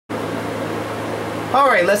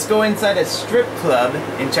Alright, let's go inside a strip club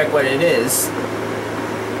and check what it is.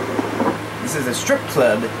 This is a strip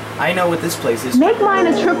club. I know what this place is. Make mine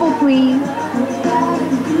a triple, please.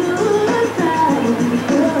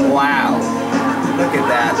 Wow. Look at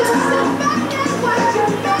that.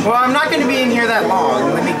 Well, I'm not going to be in here that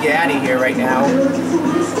long. Let me get out of here right now.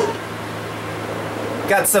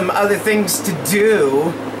 Got some other things to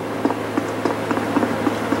do.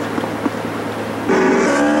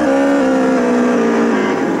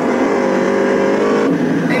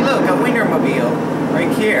 Hey look, a Wienermobile.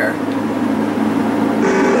 Right here.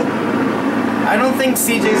 I don't think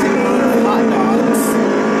CJ's in the mood of hot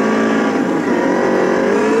dogs.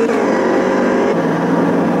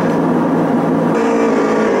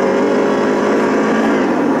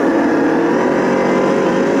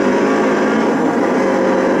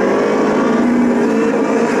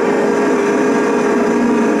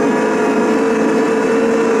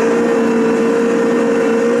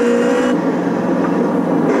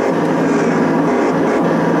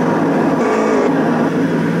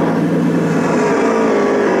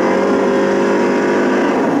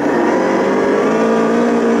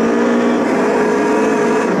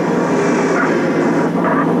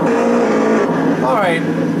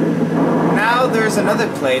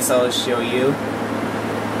 Another place I'll show you.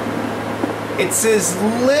 It says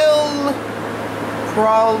Lil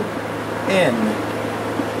Probe Inn.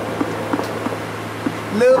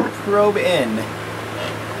 Lil Probe Inn.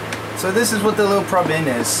 So this is what the Lil Probe Inn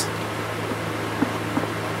is.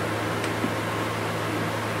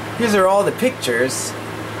 Here's are all the pictures.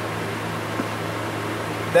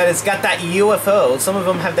 That it's got that UFO. Some of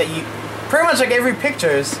them have that pretty much like every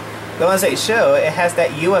pictures, the ones they show, it has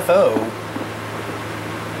that UFO.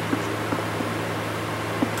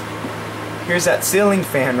 Here's that ceiling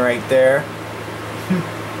fan right there.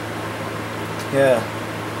 Yeah.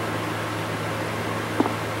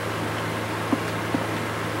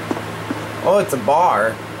 Oh, it's a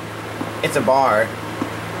bar. It's a bar.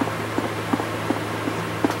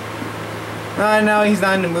 No, he's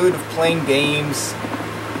not in the mood of playing games.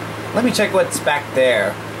 Let me check what's back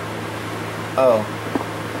there. Oh.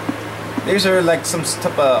 These are like some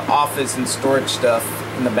type of office and storage stuff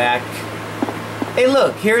in the back. Hey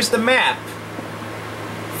look, here's the map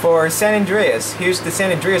for San Andreas. Here's the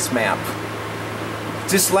San Andreas map.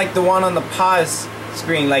 Just like the one on the pause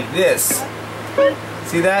screen, like this.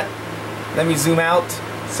 See that? Let me zoom out.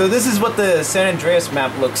 So this is what the San Andreas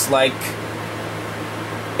map looks like.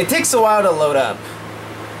 It takes a while to load up.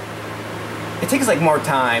 It takes like more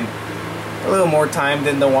time. A little more time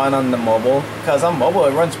than the one on the mobile. Because on mobile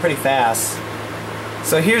it runs pretty fast.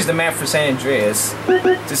 So here's the map for San Andreas.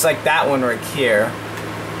 Just like that one right here.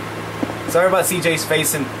 Sorry about CJ's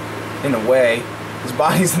face in the way. His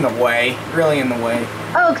body's in the way. Really in the way.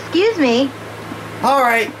 Oh, excuse me.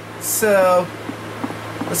 Alright, so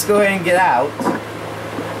let's go ahead and get out.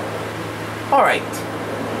 Alright.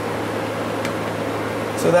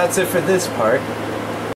 So that's it for this part.